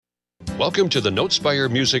Welcome to the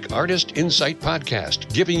NoteSpire Music Artist Insight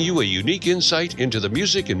Podcast, giving you a unique insight into the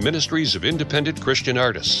music and ministries of independent Christian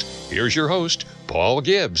artists. Here's your host, Paul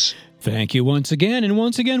Gibbs. Thank you once again, and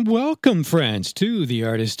once again, welcome, friends, to the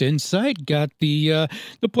Artist Insight. Got the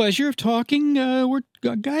pleasure of talking. We're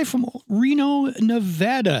a guy from Reno,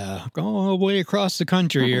 Nevada, all the way across the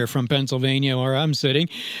country here from Pennsylvania, where I'm sitting.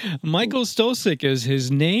 Michael Stosic is his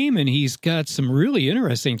name, and he's got some really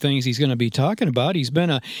interesting things he's going to be talking about. He's been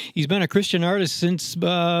a Christian artist since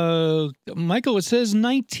Michael. It says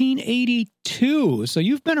 1982, so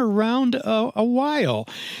you've been around a while.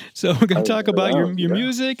 So we're going to talk about your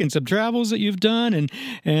music and some travels that you've done,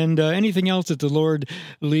 and anything else that the Lord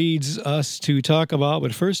leads us to talk about.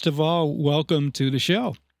 But first of all, welcome to the show.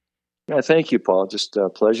 Yeah, thank you, Paul. Just a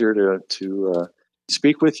pleasure to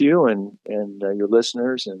speak with you and your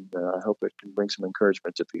listeners, and I hope it can bring some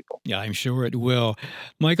encouragement to people. Yeah, I'm sure it will.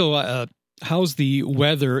 Michael, how's the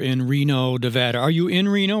weather in Reno, Nevada? Are you in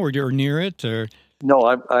Reno or you're near it? Or no,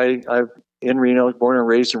 I'm in Reno, born and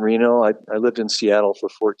raised in Reno. I lived in Seattle for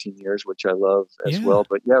 14 years, which I love as well.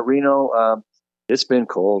 But yeah, Reno, it's been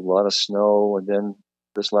cold, a lot of snow, and then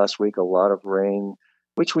this last week a lot of rain,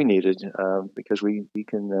 which we needed because we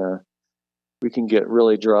can get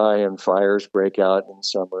really dry and fires break out in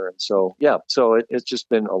summer. And so, it's just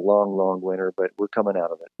been a long winter, but we're coming out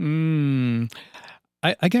of it.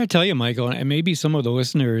 I got to tell you, Michael, and maybe some of the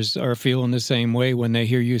listeners are feeling the same way when they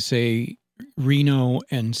hear you say Reno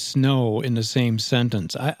and snow in the same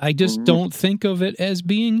sentence. I just don't think of it as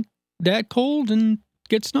being that cold and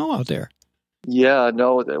get snow out there. Yeah,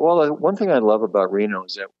 no. Well, one thing I love about Reno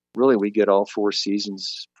is that really we get all four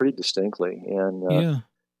seasons pretty distinctly. And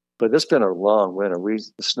but it's been a long winter.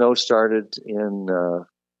 The snow started in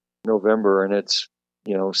November, and it's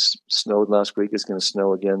snowed last week. It's going to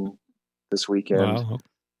snow again this weekend. Wow.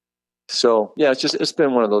 So it's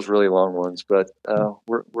been one of those really long ones. But I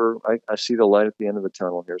see the light at the end of the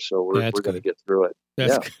tunnel here, so we're going to get through it.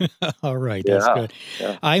 That's good. All right. That's good.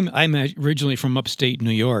 Yeah. I'm originally from upstate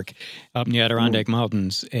New York, up in the Adirondack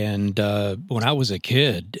Mountains, and when I was a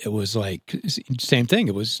kid, it was like same thing.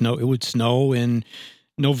 It would snow in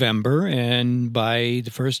November, and by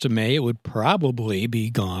the 1st of May, it would probably be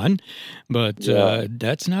gone. But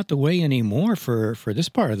that's not the way anymore for this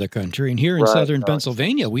part of the country. And here in southern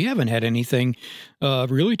Pennsylvania, we haven't had anything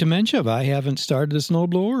really to mention. I haven't started the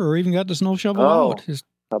snowblower or even got the snow shovel out.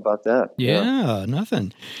 How about that? Yeah,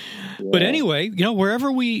 nothing. Yeah. But anyway,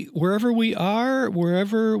 wherever we are,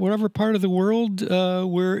 whatever part of the world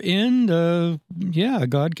we're in,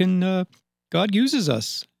 God uses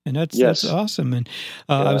us. And that's awesome. And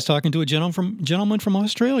I was talking to a gentleman from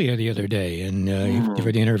Australia the other day, and you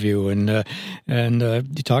read the interview, and you're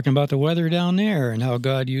talking about the weather down there and how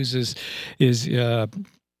God uses I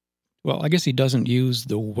guess he doesn't use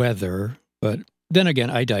the weather, but then again,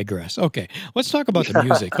 I digress. Okay, let's talk about the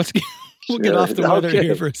music. We'll get off the weather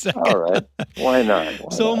here for a second. All right. Why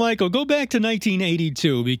not? So, Michael, go back to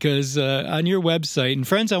 1982 because on your website, and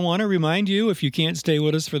friends, I want to remind you, if you can't stay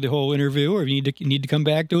with us for the whole interview or you need to come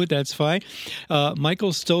back to it, that's fine.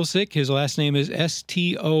 Michael Stosic, his last name is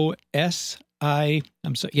Stosic,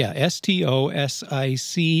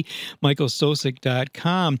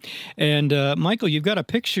 michaelstosic.com. And Michael, you've got a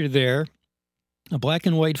picture there, a black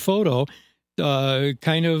and white photo,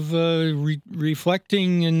 kind of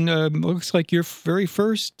reflecting, and looks like your very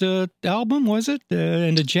first album, was it?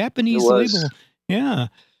 And a Japanese label. Yeah.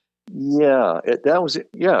 Yeah,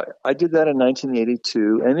 I did that in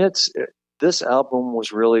 1982, and this album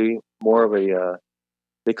was really more of a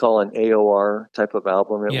they call an AOR type of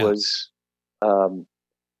album. It was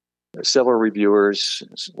several reviewers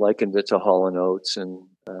likened it to Hall & Oates and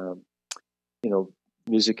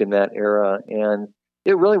music in that era, and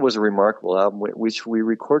it really was a remarkable album, which we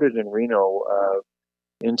recorded in Reno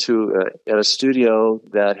at a studio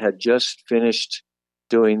that had just finished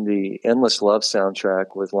doing the Endless Love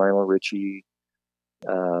soundtrack with Lionel Richie.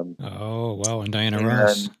 And Diana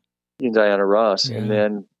Ross. And Diana Ross. Yeah. And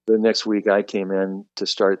then the next week I came in to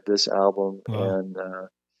start this album. Wow. And,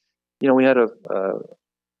 we had a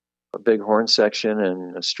big horn section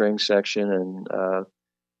and a string section. And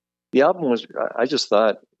the album was, I just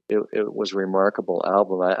thought, it was a remarkable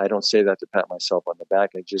album. I don't say that to pat myself on the back.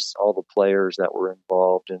 It's just all the players that were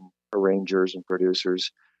involved and arrangers and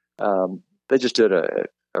producers. They just did a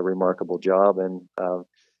remarkable job. And I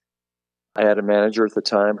had a manager at the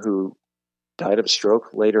time who died of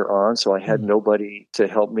stroke later on, so I had nobody to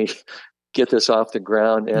help me get this off the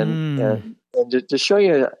ground. And to show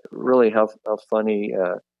you really how funny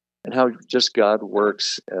and how just God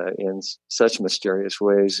works in such mysterious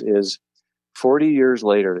ways is 40 years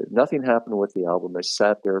later, nothing happened with the album. It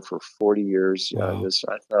sat there for 40 years. Wow. This,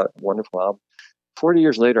 I thought, wonderful album. 40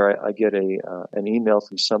 years later, I get an email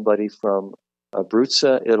from somebody from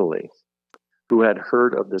Abruzzo, Italy, who had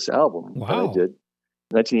heard of this album that I did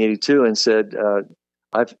in 1982 and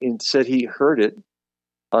said he heard it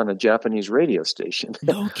on a Japanese radio station.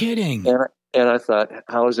 No kidding. And I thought,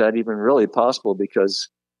 how is that even really possible? Because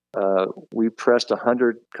we pressed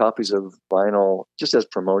 100 copies of vinyl just as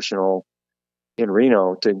promotional in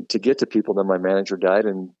Reno to get to people. Then my manager died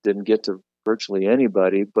and didn't get to virtually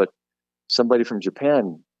anybody, but somebody from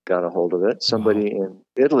Japan got a hold of it. Somebody in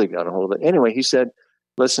Italy got a hold of it. Anyway, he said,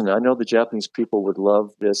 listen, I know the Japanese people would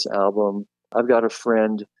love this album. I've got a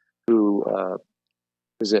friend who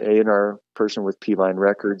is an A&R person with Peavine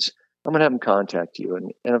Records. I'm going to have him contact you.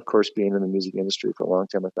 And of course, being in the music industry for a long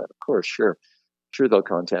time, I thought, of course, sure they'll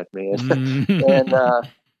contact me. And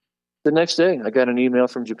the next day, I got an email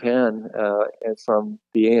from Japan and from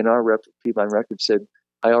the A&R rep at Peavine Records said,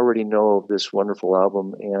 I already know of this wonderful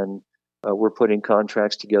album, and we're putting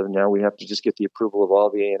contracts together now. We have to just get the approval of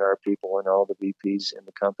all the A&R people and all the VPs in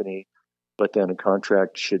the company, but then a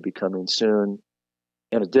contract should be coming soon.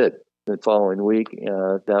 And it did. The following week,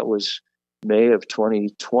 that was May of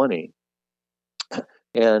 2020.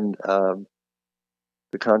 And the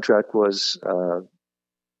contract was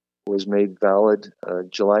made valid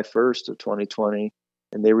July 1st of 2020,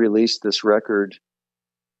 and they released this record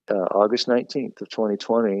August 19th of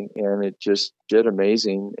 2020, and it just did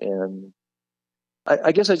amazing. And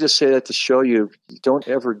I guess I just say that to show you, don't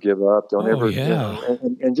ever give up. Don't ever,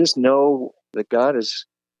 and just know that God is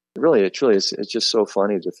really, it's just so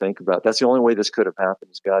funny to think about. That's the only way this could have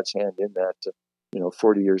happened, is God's hand in that.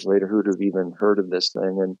 40 years later, who'd have even heard of this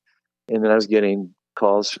thing? And then I was getting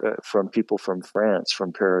calls from people from France,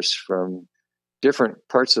 from Paris, from different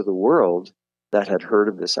parts of the world that had heard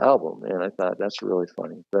of this album. And I thought, that's really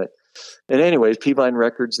funny. And anyways, Peavine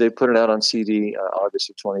Records, they put it out on CD August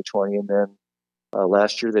of 2020. And then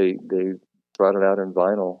last year they brought it out in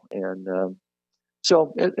vinyl. And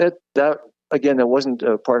so that, again, that wasn't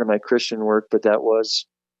a part of my Christian work, but that was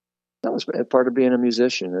a part of being a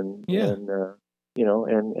musician and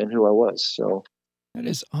who I was. So. That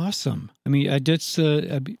is awesome. I mean, I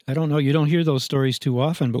don't know, you don't hear those stories too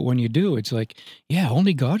often, but when you do, it's like, yeah,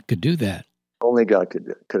 only God could do that. Only God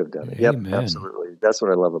could have done it. Amen. Yep, absolutely. That's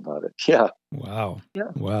what I love about it. Yeah. Wow.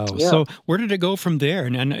 Yeah. Wow. Yeah. So where did it go from there?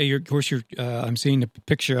 And of course, I'm seeing a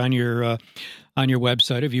picture on your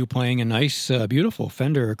website of you playing a nice, beautiful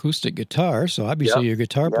Fender acoustic guitar. So obviously you're a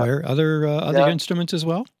guitar player. Other instruments as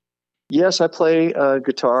well? Yes, I play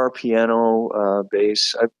guitar, piano,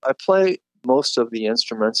 bass. I play most of the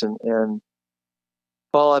instruments, and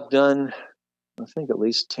Paul, I've done, I think, at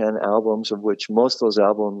least 10 albums, of which most of those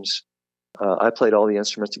albums, I played all the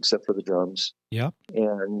instruments except for the drums. Yep.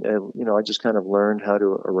 And I just kind of learned how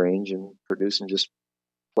to arrange and produce and just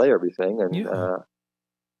play everything.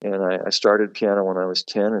 And I started piano when I was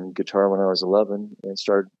 10 and guitar when I was 11, and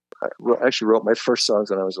I actually wrote my first songs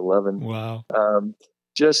when I was 11. Wow.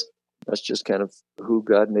 That's just kind of who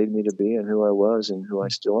God made me to be and who I was and who I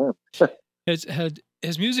still am.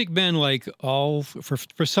 Has music been like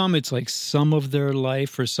for some it's like some of their life,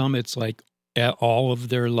 for some it's like all of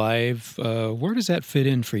their life? Where does that fit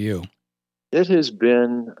in for you? It has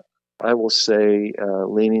been, I will say,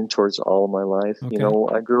 leaning towards all of my life.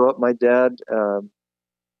 Okay. I grew up, my dad,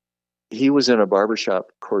 he was in a barbershop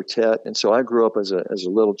quartet, and so I grew up as a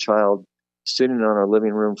little child sitting on our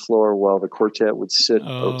living room floor while the quartet would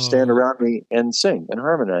stand around me and sing and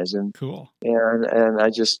harmonize. And cool. And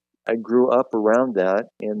I grew up around that.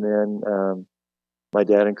 And then my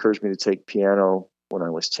dad encouraged me to take piano when I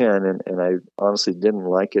was 10, and I honestly didn't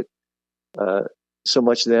like it so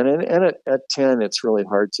much then. And at 10, it's really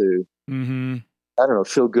hard to, I don't know,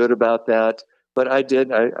 feel good about that. But I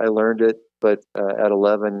did. I learned it. But at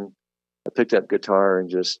 11, I picked up guitar and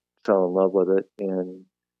just fell in love with it. And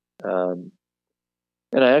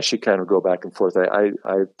I actually kind of go back and forth. I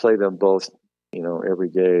play them both, every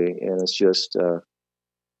day, and it's just.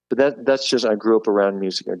 But that's just, I grew up around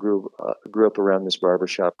music. I grew up around this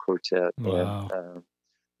barbershop quartet. Wow.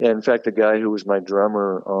 And in fact, the guy who was my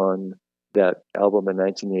drummer on that album in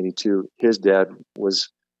 1982, his dad was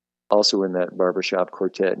also in that barbershop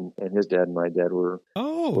quartet, and his dad and my dad were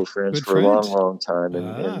friends for a long, long time,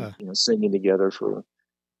 and singing together for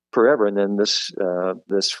forever. And then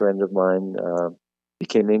this friend of mine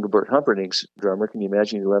became Engelbert Humperdinck's drummer. Can you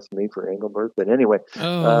imagine he left me for Engelbert? But anyway,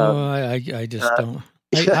 I just don't.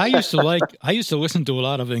 I used to listen to a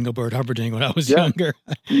lot of Engelbert Humperdinck when I was younger.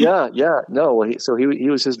 No, well, he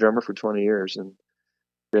was his drummer for 20 years, and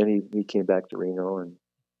then he came back to Reno,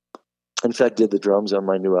 in fact, did the drums on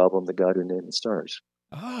my new album, The God Who Named the Stars.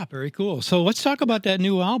 Ah, very cool. So let's talk about that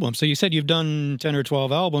new album. So you said you've done 10 or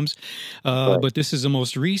 12 albums, Right. but this is the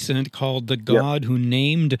most recent, called The Yep. God Who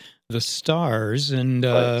Named the Stars. And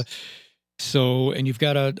Right. and you've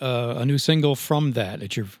got a new single from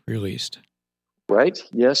that you've released. Right.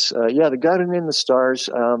 Yes. The God Who Named the Stars.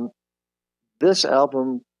 This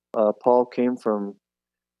album, Paul, came from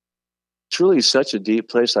truly such a deep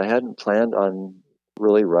place. I hadn't planned on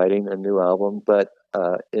really writing a new album, but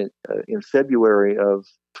in February of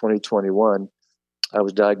 2021, I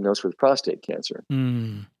was diagnosed with prostate cancer.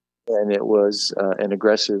 Mm. And it was an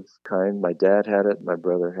aggressive kind. My dad had it, my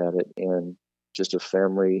brother had it, and just a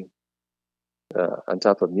family, on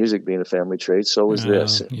top of music being a family trait, so was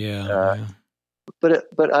this. Yeah. But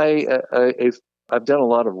I've done a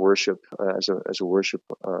lot of worship as a worship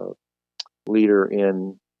leader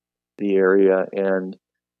in the area, and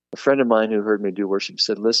a friend of mine who heard me do worship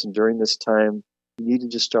said, "Listen, during this time, you need to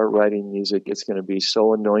just start writing music. It's going to be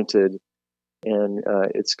so anointed, and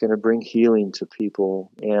it's going to bring healing to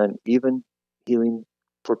people, and even healing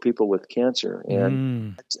for people with cancer."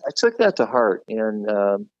 And I took that to heart, and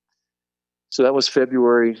so that was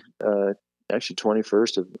February, actually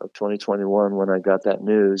 21st of 2021 when I got that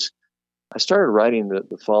news. I started writing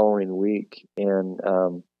the following week, and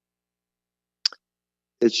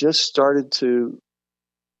it just started to.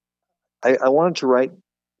 I wanted to write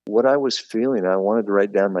what I was feeling. I wanted to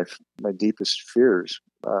write down my deepest fears,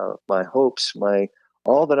 my hopes,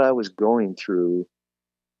 all that I was going through.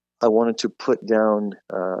 I wanted to put down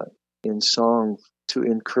in song to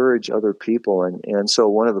encourage other people, and so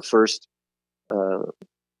one of the first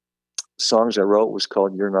songs I wrote was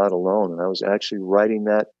called "You're Not Alone," and I was actually writing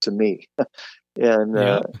that to me. And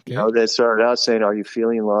that started out saying, "Are you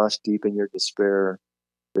feeling lost deep in your despair?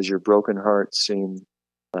 Does your broken heart seem?"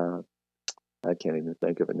 I can't even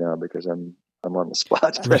think of it now because I'm on the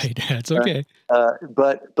spot. Right, that's okay.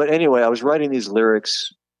 But anyway, I was writing these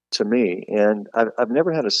lyrics to me, and I've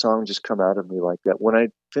never had a song just come out of me like that. When I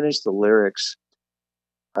finished the lyrics,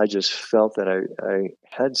 I just felt that I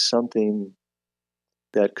had something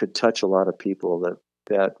that could touch a lot of people.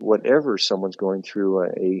 That whatever someone's going through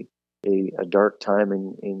a dark time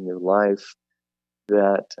in your life,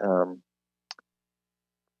 that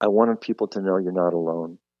I wanted people to know you're not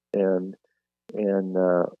alone. And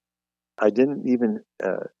I didn't even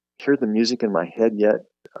hear the music in my head yet,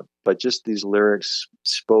 but just these lyrics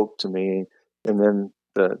spoke to me, and then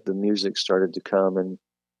the music started to come, and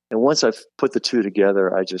once I put the two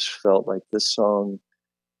together, I just felt like this song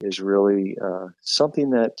is really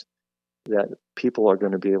something that people are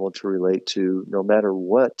going to be able to relate to, no matter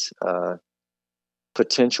what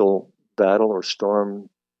potential battle or storm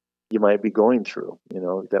you might be going through.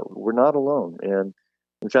 That we're not alone. And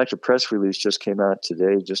in fact, a press release just came out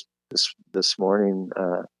today, just this morning,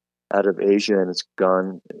 out of Asia, and it's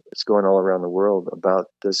going all around the world about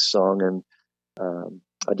this song. And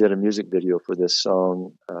I did a music video for this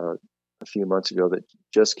song a few months ago that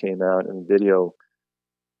just came out, and the video,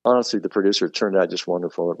 honestly, the producer turned out just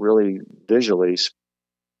wonderful. It really visually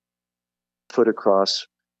put across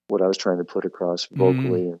what I was trying to put across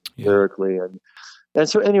vocally and lyrically, and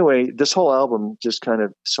so anyway, this whole album, just kind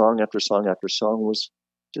of song after song after song, was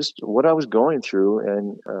just what I was going through.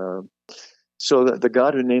 And so the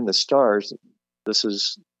God Who Named the Stars, this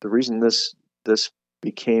is the reason this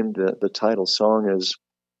became the title song. Is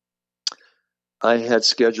I had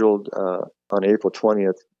scheduled on April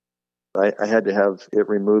 20th, I had to have it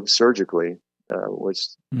removed surgically, which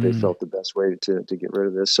they felt the best way to get rid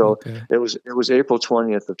of this. So it was April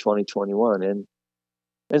 20th of 2021,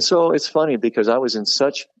 and so it's funny because I was in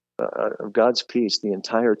such God's peace the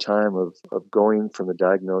entire time of going from the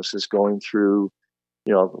diagnosis, going through,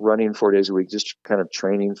 running 4 days a week, just kind of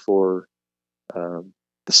training for the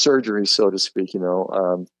surgery, so to speak,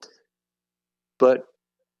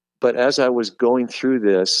 But as I was going through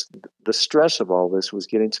this, the stress of all this was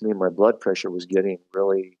getting to me. My blood pressure was getting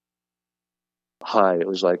really high. It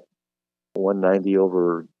was like 190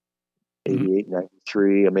 over 88,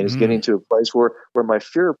 93. I mean, it's getting to a place where my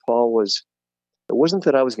fear, Paul, it wasn't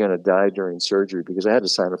that I was going to die during surgery, because I had to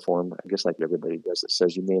sign a form, I guess like everybody does, that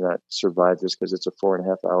says you may not survive this because it's a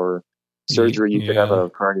 4.5 hour surgery. You could have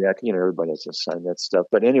a cardiac, everybody has to sign that stuff.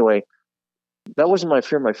 But anyway, that wasn't my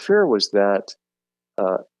fear. My fear was that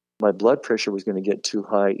my blood pressure was going to get too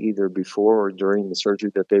high either before or during the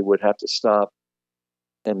surgery, that they would have to stop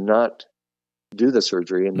and not do the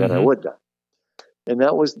surgery, and then I would die. And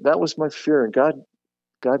that was my fear. And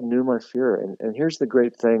God knew my fear. And here's the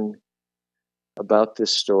great thing about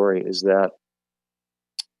this story is that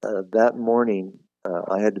that morning,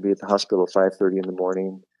 I had to be at the hospital at 5:30 in the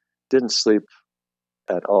morning. didn't sleep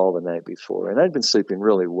at all the night before. And I'd been sleeping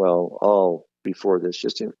really well all before this,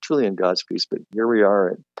 just truly in God's peace. But here we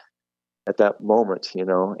are at that moment, and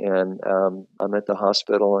I'm at the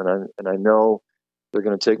hospital, and I know they're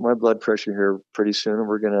going to take my blood pressure here pretty soon, and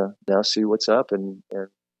we're going to now see what's up and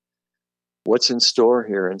what's in store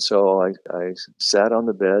here. And so I sat on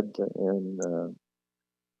the bed, and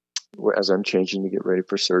as I'm changing to get ready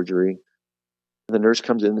for surgery, the nurse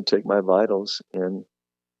comes in to take my vitals, and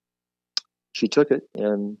she took it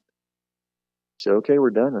and said, "Okay, we're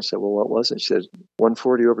done." I said, "Well, what was it?" She said,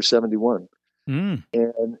 140 over 71.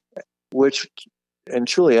 And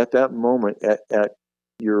truly at that moment, at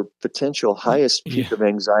your potential highest peak of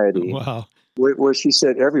anxiety, wow, where she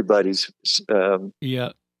said everybody's blood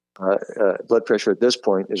pressure at this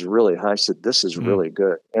point is really high. I said, "This is really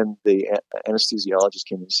good." And the anesthesiologist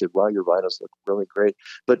came and said, "Wow, your vitals look really great."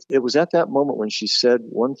 But it was at that moment when she said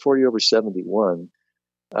 140 over 71,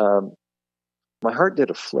 my heart did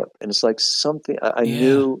a flip. And it's like something, I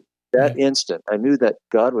knew that instant, I knew that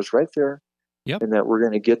God was right there, and that we're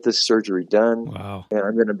going to get this surgery done, and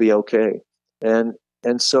I'm going to be okay. And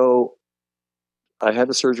so I had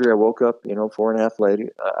the surgery. I woke up, 4.5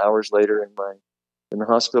 hours later in the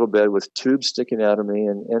hospital bed with tubes sticking out of me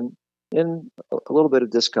and in a little bit of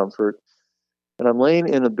discomfort. And I'm laying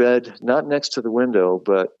in a bed, not next to the window,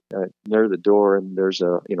 but near the door. And there's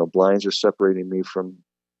blinds are separating me from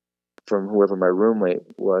whoever my roommate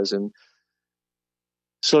was. And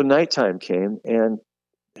so nighttime came, and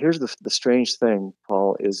here's the strange thing,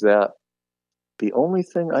 Paul, is that the only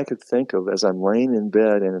thing I could think of as I'm laying in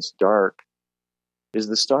bed and it's dark is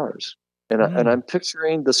the stars. And I'm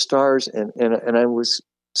picturing the stars, and I was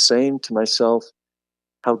saying to myself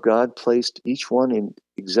how God placed each one in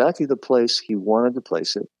exactly the place He wanted to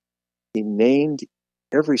place it. He named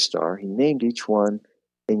every star, He named each one,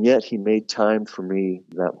 and yet He made time for me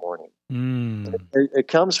that morning. It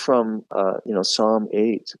comes from Psalm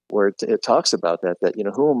 8, where it talks about that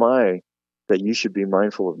who am I that you should be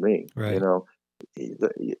mindful of me? Right.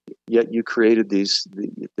 Yet you created the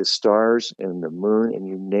stars and the moon, and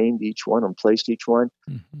you named each one and placed each one.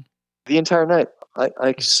 The entire night,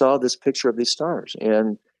 I saw this picture of these stars,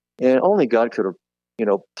 and only God could have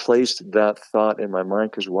placed that thought in my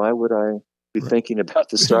mind, because why would I be thinking about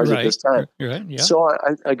the stars at this time? Right, yeah. So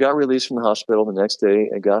I got released from the hospital the next day.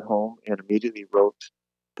 I got home and immediately wrote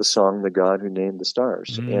the song, "The God Who Named the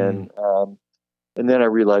Stars." And then I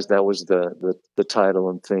realized that was the title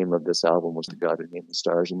and theme of this album, was "The God Who Named the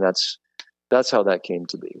Stars," and that's how that came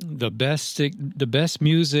to be. The best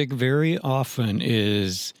music very often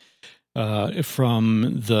is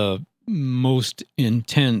from the most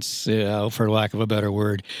intense, for lack of a better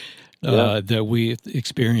word,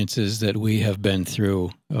 experiences that we have been through.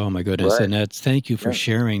 Oh my goodness. Right. And thank you for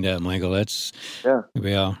sharing that, Michael. That's,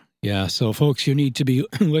 So folks, you need to be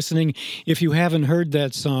listening. If you haven't heard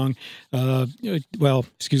that song,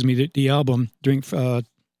 the album, Drink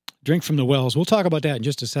from the Wells. We'll talk about that in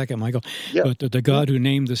just a second, Michael. Yeah. But the God Who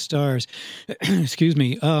Named the Stars, excuse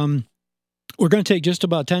me. We're going to take just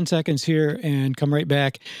about 10 seconds here and come right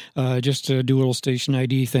back just to do a little station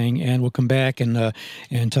ID thing, and we'll come back and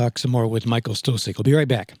talk some more with Michael Stosic. We'll be right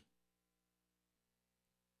back.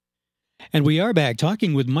 And we are back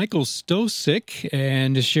talking with Michael Stosic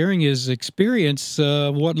and sharing his experience,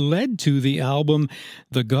 what led to the album,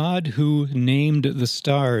 The God Who Named the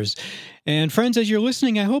Stars. And friends, as you're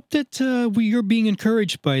listening, I hope that you're being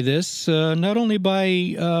encouraged by this, not only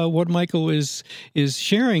by what Michael is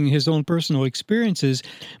sharing his own personal experiences,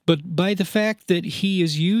 but by the fact that he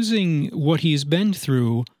is using what he's been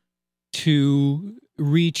through to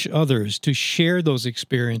reach others, to share those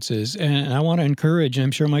experiences. And I want to encourage, and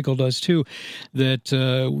I'm sure Michael does too, that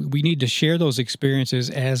we need to share those experiences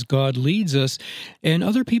as God leads us, and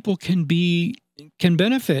other people can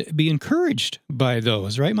benefit, be encouraged by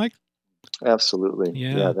those, right, Mike? Absolutely.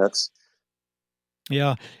 Yeah. That's...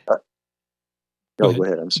 Yeah. Go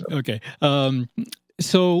ahead. I'm sorry. Okay.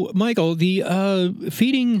 So, Michael, the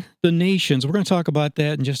Feeding the Nations, we're going to talk about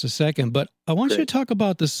that in just a second, but I want you to talk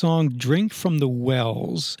about the song Drink from the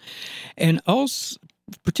Wells. And also,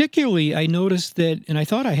 particularly, I noticed that, and I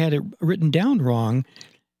thought I had it written down wrong,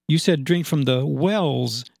 you said drink from the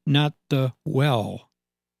wells, not the well.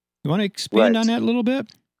 You want to expand on that a little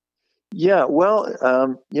bit? Yeah, well,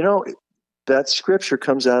 that scripture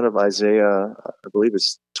comes out of Isaiah, I believe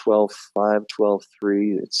it's 12:5,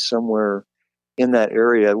 12:3. It's somewhere in that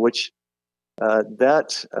area, which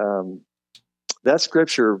that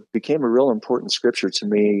scripture became a real important scripture to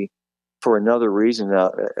me for another reason.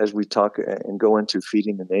 Now, as we talk and go into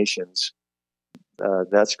Feeding the Nations,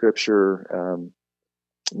 that scripture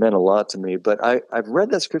meant a lot to me. But I've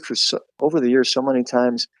read that scripture over the years so many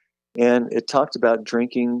times, and it talked about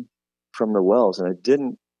drinking from the wells, and I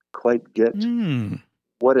didn't quite get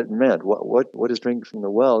what it meant. What is drinking from the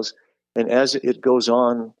wells? And as it goes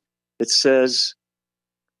on, it says,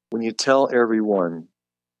 when you tell everyone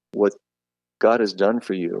what God has done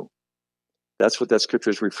for you, that's what that scripture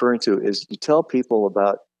is referring to, is you tell people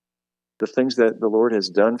about the things that the Lord has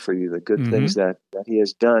done for you, the good things that he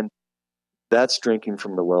has done. That's drinking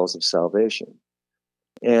from the wells of salvation.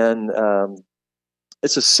 And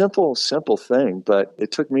it's a simple thing, but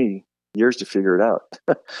it took me years to figure it out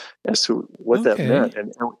as to what that meant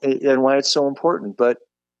and why it's so important. But,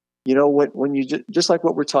 you know, when you just like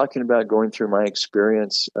what we're talking about, going through my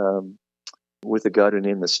experience with the God who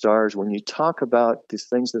named the stars, when you talk about the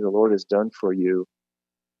things that the Lord has done for you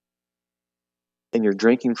and you're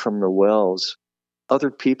drinking from the wells,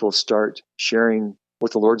 other people start sharing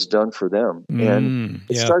what the Lord's done for them. And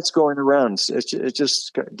it starts going around. It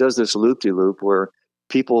just does this loop-de-loop where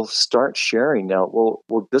people start sharing now,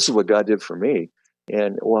 well, this is what God did for me.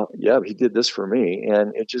 And, well, yeah, he did this for me.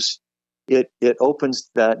 And it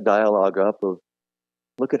opens that dialogue up of,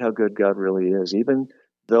 look at how good God really is. Even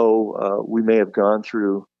though we may have gone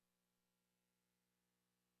through,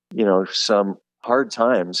 you know, some hard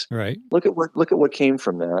times, right? Look at what came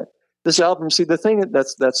from that. This album, see, the thing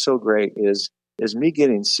that's so great is me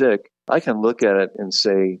getting sick. I can look at it and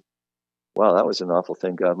say, wow, that was an awful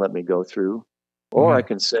thing God let me go through. Or I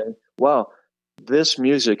can say, wow, this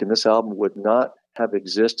music and this album would not have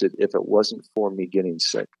existed if it wasn't for me getting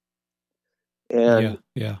sick. And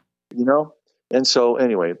you know, and so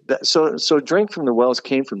anyway, so Drink from the Wells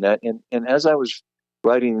came from that. And as I was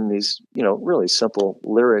writing these, you know, really simple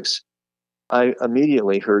lyrics, I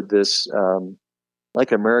immediately heard this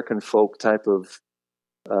like American folk type of,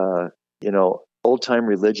 you know, old time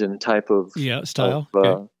religion type of style.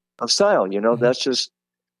 Of style. You know, that's just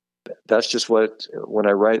what, when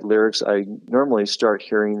I write lyrics, I normally start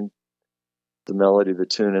hearing the melody, the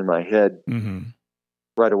tune in my head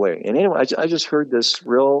right away. And anyway, I just heard this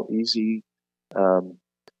real easy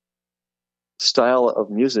style of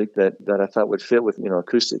music that I thought would fit with, you know,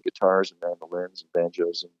 acoustic guitars and mandolins and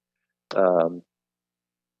banjos,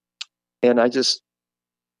 and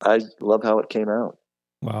I love how it came out.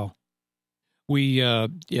 Wow. We I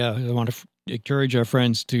want to encourage our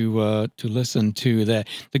friends to listen to that.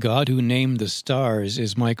 The God Who Named the Stars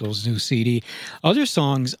is Michael's new CD. Other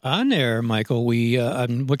songs on there, Michael.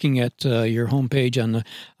 I'm looking at your homepage on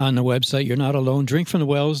the website. You're Not Alone. Drink from the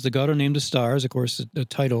Wells. The God Who Named the Stars. Of course, the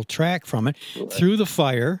title track from it. Right. Through the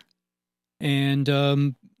Fire. And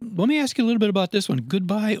let me ask you a little bit about this one.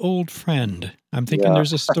 Goodbye, Old Friend. I'm thinking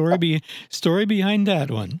there's a story behind that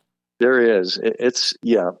one. There is. It's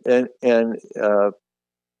and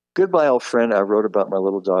Goodbye, Old Friend, I wrote about my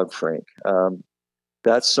little dog, Frank.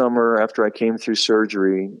 That summer, after I came through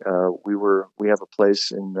surgery, we have a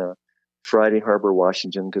place in Friday Harbor,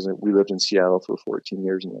 Washington, because we lived in Seattle for 14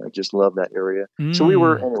 years, and I just love that area. So we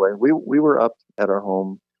were up at our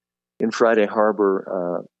home in Friday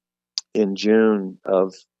Harbor in June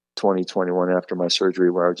of 2021 after my surgery,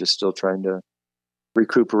 where I was just still trying to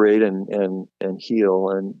recuperate and heal.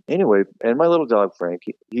 And anyway, and my little dog, Frank,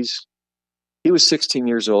 he was 16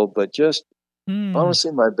 years old, but just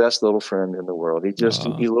honestly my best little friend in the world. He's a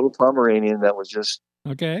little Pomeranian that was just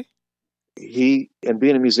okay. And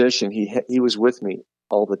being a musician, he was with me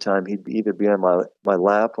all the time. He'd either be on my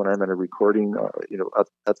lap when I'm at a recording, you know,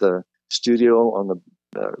 at the studio on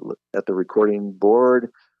at the recording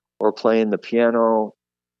board, or playing the piano.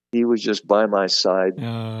 He was just by my side,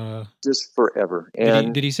 just forever.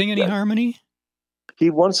 And did he sing any harmony? He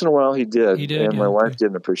once in a while he did, and my wife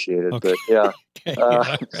didn't appreciate it. Okay. But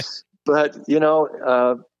Right. But you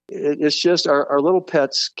know, it's just our little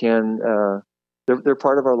pets can they're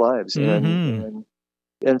part of our lives, and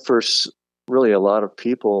for really a lot of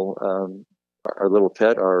people, our little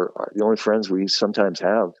pet are the only friends we sometimes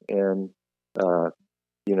have, and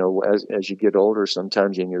you know, as you get older,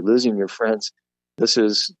 sometimes and you're losing your friends, this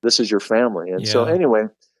is your family, and so anyway,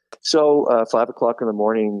 5:00 in the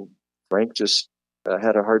morning, Frank just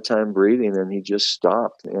had a hard time breathing, and he just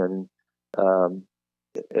stopped. And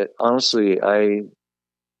honestly, I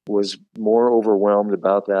was more overwhelmed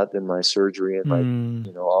about that than my surgery and my,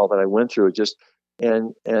 you know, all that I went through. It just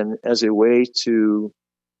and as a way to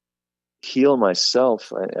heal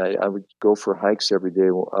myself, I would go for hikes every day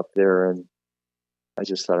up there, and I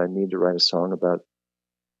just thought I need to write a song about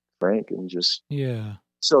Frank, and just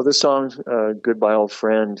So this song, "Goodbye, Old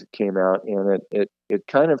Friend," came out, and it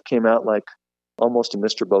kind of came out like almost a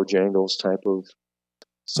Mr. Bojangles type of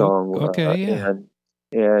song.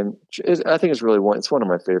 And I think it's really it's one of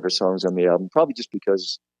my favorite songs on the album, probably just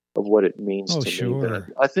because of what it means to me. But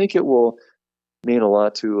I think it will mean a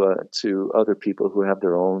lot to other people who have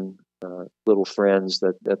their own little friends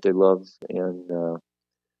that they love, and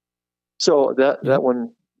so that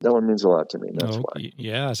one means a lot to me. That's why.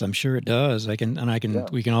 Yes, I'm sure it does. We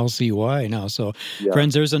can all see why now. So,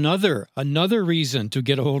 friends, there's another reason to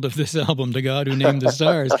get a hold of this album, "To God Who Named the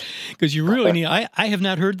Stars," because you really need. I have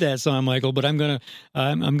not heard that song, Michael, but I'm gonna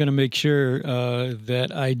make sure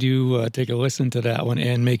that I do take a listen to that one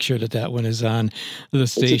and make sure that one is on the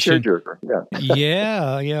station. It's a tearjerker,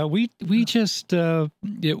 yeah. We just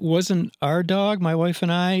it wasn't our dog, my wife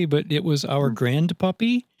and I, but it was our grand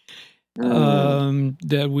puppy.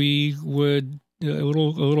 That we would a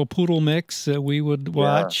little poodle mix that we would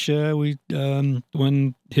watch. When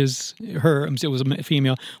it was a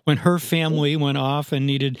female, when her family went off and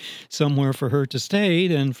needed somewhere for her to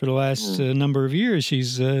stay, and for the last number of years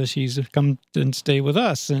she's come and stay with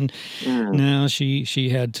us, and now she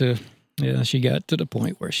had to. Yeah, she got to the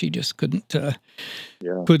point where she just couldn't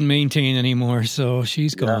maintain anymore, so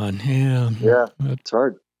she's gone. Yeah, it's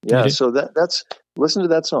hard. Yeah, so that's listen to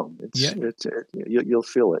that song. You'll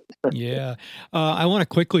feel it. Yeah. I want to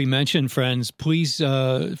quickly mention, friends, please,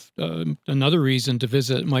 another reason to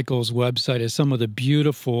visit Michael's website is some of the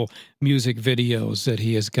beautiful music videos that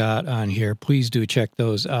he has got on here. Please do check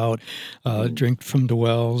those out. Drink from the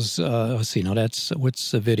Wells. Let's see. Now what's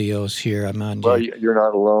the videos here? I'm on. Well, You're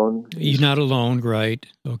Not Alone. You're Not Alone, right.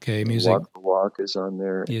 Okay, music. Walk is on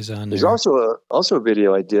there. There's also a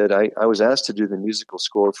video I did. I was asked to do the musical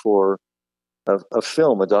score for a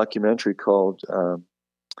film, a documentary called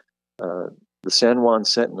The San Juan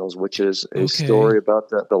Sentinels, which is a story about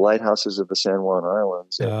the lighthouses of the San Juan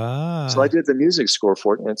Islands. So I did the music score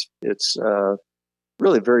for it, and it's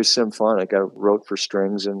really very symphonic. I wrote for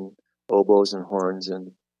strings and oboes and horns,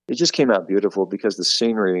 and it just came out beautiful because the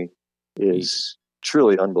scenery is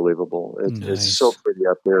truly unbelievable. It's so pretty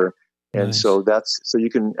up there. And so you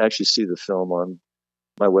can actually see the film on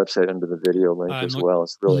my website under the video link as well.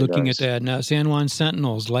 It's really looking at that now. San Juan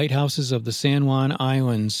Sentinels, Lighthouses of the San Juan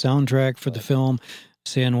Islands, soundtrack for the film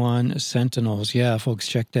San Juan Sentinels. Yeah, folks,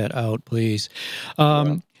 check that out, please.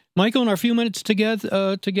 Michael, in our few minutes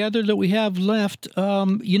together that we have left,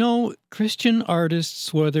 Christian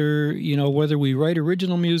artists, whether we write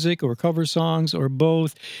original music or cover songs or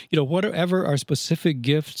both, whatever our specific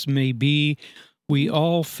gifts may be, we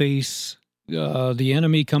all face the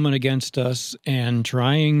enemy coming against us and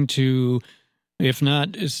trying to, if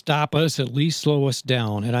not stop us, at least slow us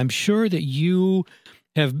down. And I'm sure that you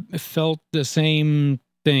have felt the same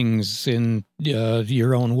things in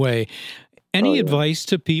your own way. Any advice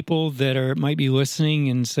to people that might be listening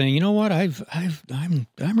and saying, you know what, I'm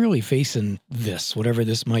really facing this, whatever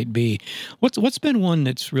this might be. What's been one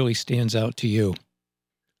that's really stands out to you?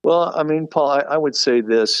 Well, I mean, Paul, I would say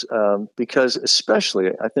this because especially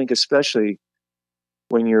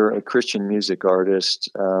when you're a Christian music artist,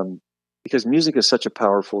 because music is such a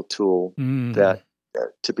powerful tool that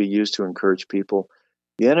to be used to encourage people,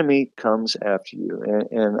 the enemy comes after you.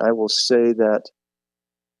 And I will say that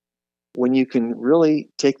when you can really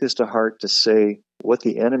take this to heart to say what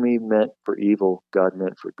the enemy meant for evil, God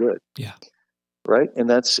meant for good. Yeah. Right. And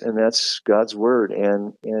that's God's word.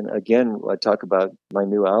 And again, I talk about my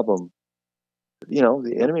new album,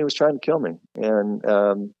 the enemy was trying to kill me.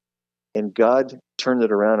 And God turned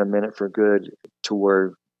it around and meant it for good to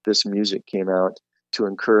where this music came out to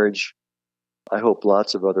encourage, I hope,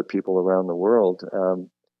 lots of other people around the world.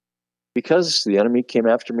 Because the enemy came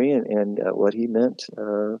after me and what he meant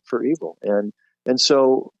for evil. And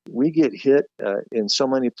so we get hit in so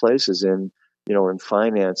many places in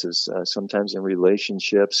finances, sometimes in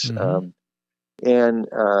relationships, and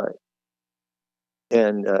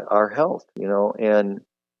our health, and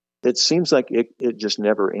it seems like it just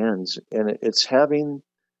never ends. And it's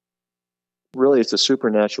a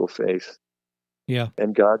supernatural faith. Yeah.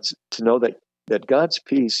 And to know that God's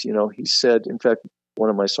peace, he said, in fact, one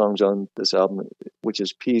of my songs on this album, which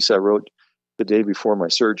is Peace, I wrote the day before my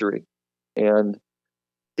surgery. And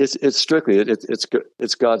it's strictly,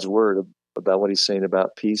 it's God's word about what he's saying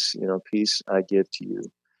about peace. Peace I give to you,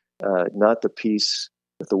 not the peace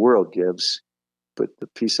that the world gives, but the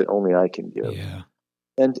peace that only I can give. Yeah.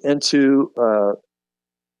 And to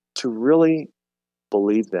really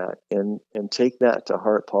believe that and take that to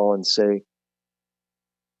heart, Paul, and say,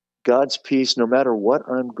 God's peace, no matter what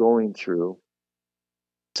I'm going through,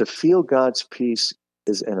 to feel God's peace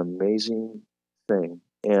is an amazing thing.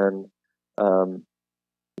 And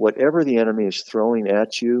whatever the enemy is throwing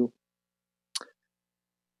at you,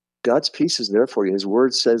 God's peace is there for you. His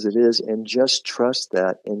word says it is, and just trust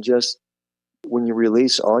that. And just when you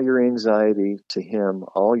release all your anxiety to him,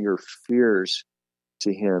 all your fears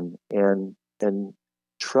to him, and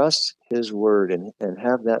trust his word and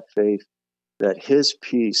have that faith that his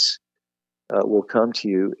peace will come to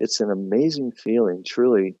you. It's an amazing feeling,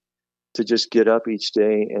 truly, to just get up each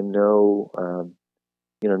day and know,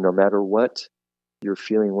 no matter what you're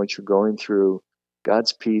feeling, what you're going through,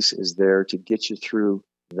 God's peace is there to get you through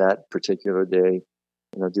that particular day.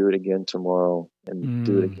 Do it again tomorrow, and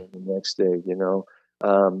do it again the next day.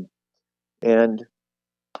 And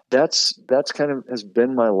that's kind of has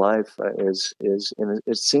been my life. And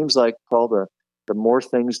it seems like, Paul, the more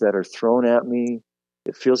things that are thrown at me,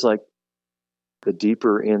 it feels like the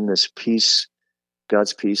deeper in this peace,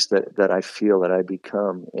 God's peace that I feel, that I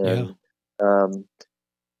become, and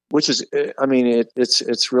which is,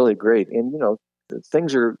 it's really great. And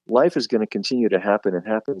life is going to continue to happen. It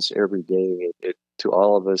happens every day. To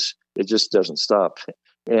all of us, it just doesn't stop.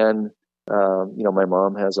 And my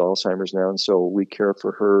mom has Alzheimer's now, and so we care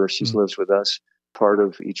for her. She lives with us part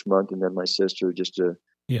of each month, and then my sister, just to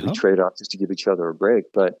we trade off just to give each other a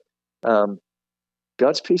break. But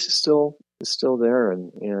God's peace is still there,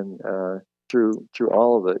 and through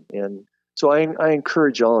all of it. And so I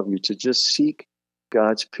encourage all of you to just seek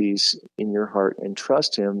God's peace in your heart and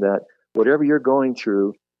trust him that whatever you're going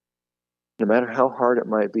through, no matter how hard it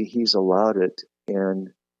might be, he's allowed it. And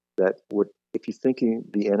that if you're thinking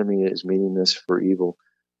the enemy is meaning this for evil,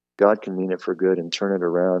 God can mean it for good and turn it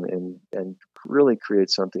around and really create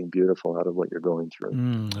something beautiful out of what you're going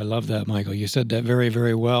through. I love that, Michael. You said that very,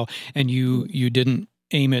 very well. And you didn't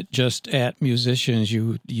aim it just at musicians.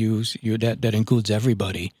 That includes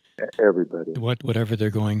everybody. Everybody. Whatever they're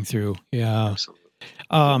going through. Yeah. Absolutely.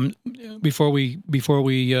 Before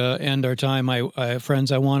we end our time,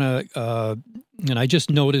 friends, I want to, and I just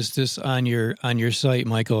noticed this on your site,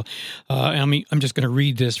 Michael. I'm just going to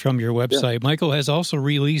read this from your website. Yeah. Michael has also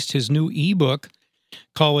released his new ebook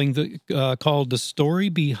called "The Story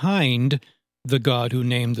Behind the God Who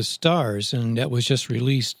Named the Stars," and that was just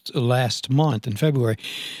released last month in February.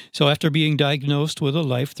 So after being diagnosed with a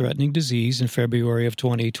life-threatening disease in February of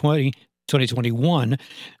 2021,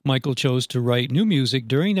 Michael chose to write new music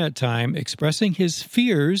during that time, expressing his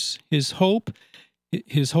fears, his hopes,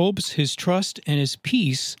 his trust, and his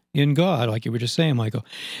peace in God, like you were just saying, Michael.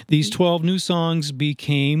 These 12 new songs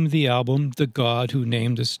became the album, The God Who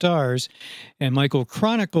Named the Stars, and Michael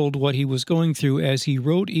chronicled what he was going through as he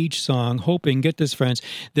wrote each song, hoping, get this, friends,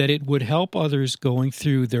 that it would help others going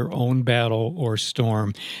through their own battle or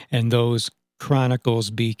storm. And those chronicles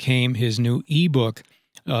became his new ebook,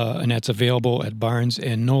 and that's available at Barnes &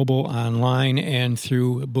 Noble online and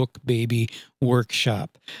through Book Baby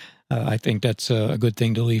Workshop. I think that's a good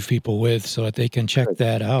thing to leave people with so that they can check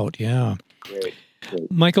that out. Yeah. Great.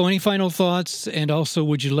 Michael, any final thoughts? And also,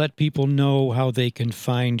 would you let people know how they can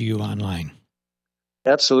find you online?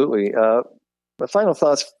 Absolutely. My final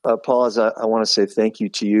thoughts, Paul, is I want to say thank you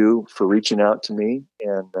to you for reaching out to me.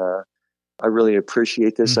 And I really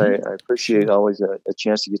appreciate this. Mm-hmm. I appreciate always a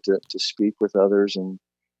chance to get to speak with others and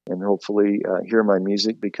hopefully hear my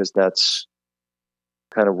music, because that's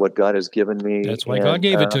kind of what God has given me. That's why God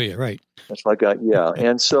gave it to you, right? That's why God, yeah.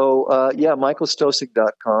 And so,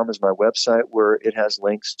 michaelstosic.com is my website, where it has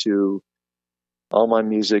links to all my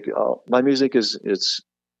music. My music it's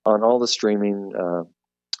on all the streaming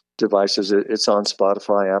devices. It's on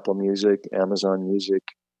Spotify, Apple Music, Amazon Music,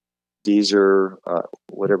 Deezer,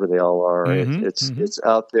 whatever they all are. Mm-hmm, It's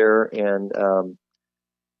out there, and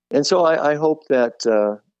so I hope that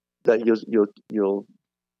you'll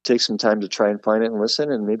take some time to try and find it and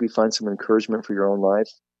listen, and maybe find some encouragement for your own life.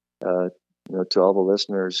 To all the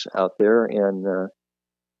listeners out there, and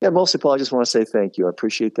mostly, Paul, I just want to say thank you. I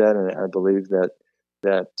appreciate that, and I believe that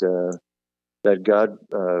God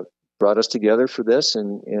brought us together for this,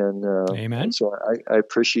 and Amen. And so I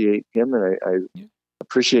appreciate him, and I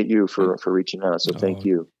appreciate you for reaching out. So thank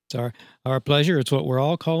you. It's our pleasure. It's what we're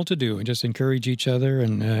all called to do, and just encourage each other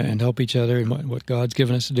and help each other in what God's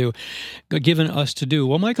given us to do.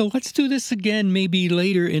 Well, Michael, let's do this again maybe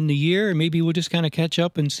later in the year, and maybe we'll just kind of catch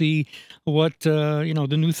up and see what the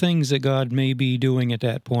new things that God may be doing at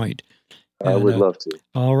that point. I would love to.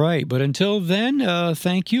 All right. But until then,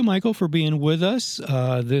 thank you, Michael, for being with us.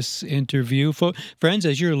 This interview, friends,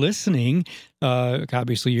 as you're listening,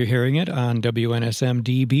 obviously you're hearing it on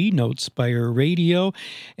WNSM-DB, NoteSpire Radio,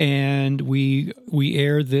 and we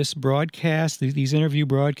air this broadcast, these interview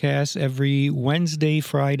broadcasts, every Wednesday,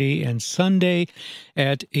 Friday, and Sunday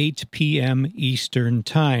at 8 p.m. Eastern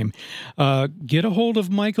Time. Get a hold of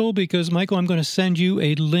Michael, because, Michael, I'm going to send you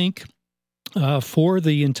a link for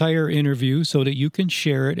the entire interview so that you can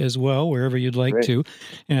share it as well wherever you'd like to.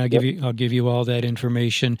 And I'll give you all that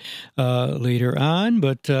information later on.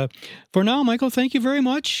 But for now, Michael, thank you very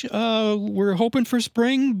much. We're hoping for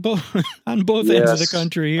spring on both ends of the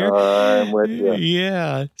country here. I'm with you.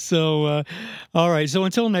 Yeah. So, all right. So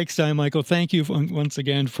until next time, Michael, thank you once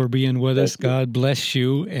again for being with us. God bless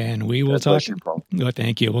you. And we will talk. You, Paul. Oh,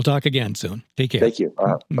 thank you. We'll talk again soon. Take care. Thank you.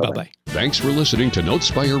 Bye-bye. Thanks for listening to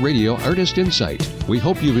NoteSpire Radio Artist Insight. We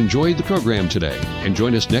hope you've enjoyed the program today, and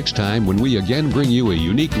join us next time when we again bring you a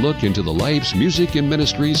unique look into the lives, music, and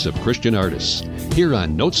ministries of Christian artists here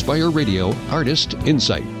on NoteSpire Radio Artist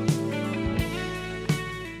Insight.